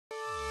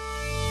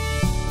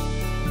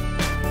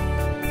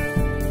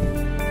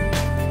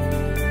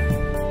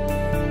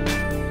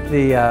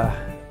The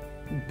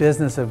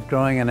business of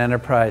growing an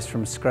enterprise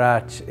from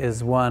scratch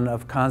is one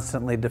of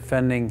constantly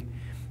defending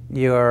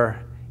your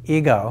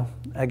ego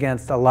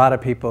against a lot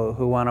of people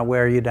who want to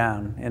wear you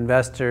down.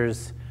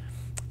 Investors,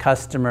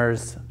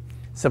 customers,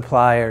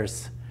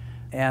 suppliers,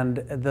 and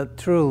the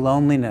true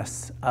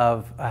loneliness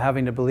of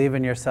having to believe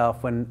in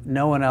yourself when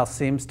no one else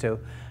seems to.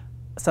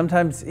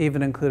 Sometimes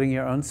even including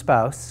your own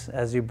spouse,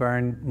 as you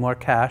burn more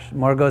cash,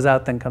 more goes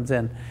out than comes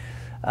in.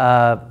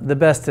 The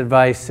best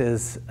advice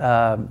is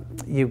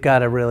you've got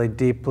to really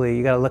deeply,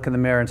 you got to look in the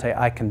mirror and say,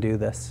 I can do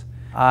this.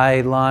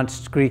 I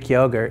launched Greek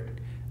yogurt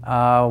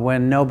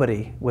when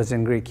nobody was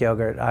in Greek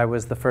yogurt. I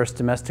was the first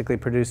domestically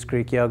produced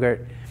Greek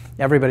yogurt.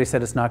 Everybody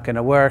said it's not going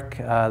to work,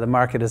 the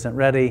market isn't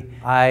ready.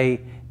 I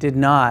did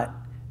not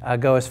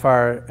go as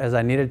far as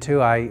I needed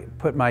to. I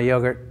put my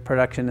yogurt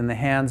production in the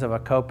hands of a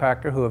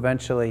co-packer who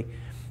eventually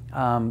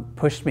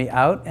pushed me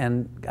out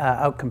and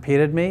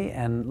outcompeted me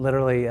and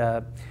literally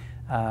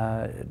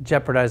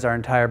jeopardized our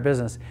entire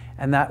business.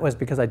 And that was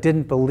because I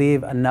didn't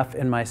believe enough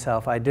in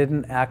myself. I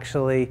didn't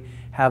actually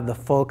have the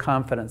full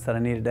confidence that I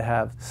needed to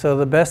have. So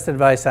the best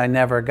advice I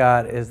never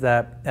got is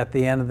that at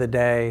the end of the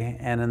day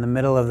and in the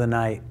middle of the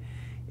night,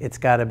 it's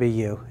got to be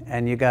you.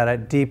 And you got to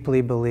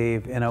deeply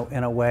believe in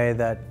a way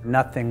that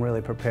nothing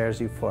really prepares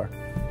you for.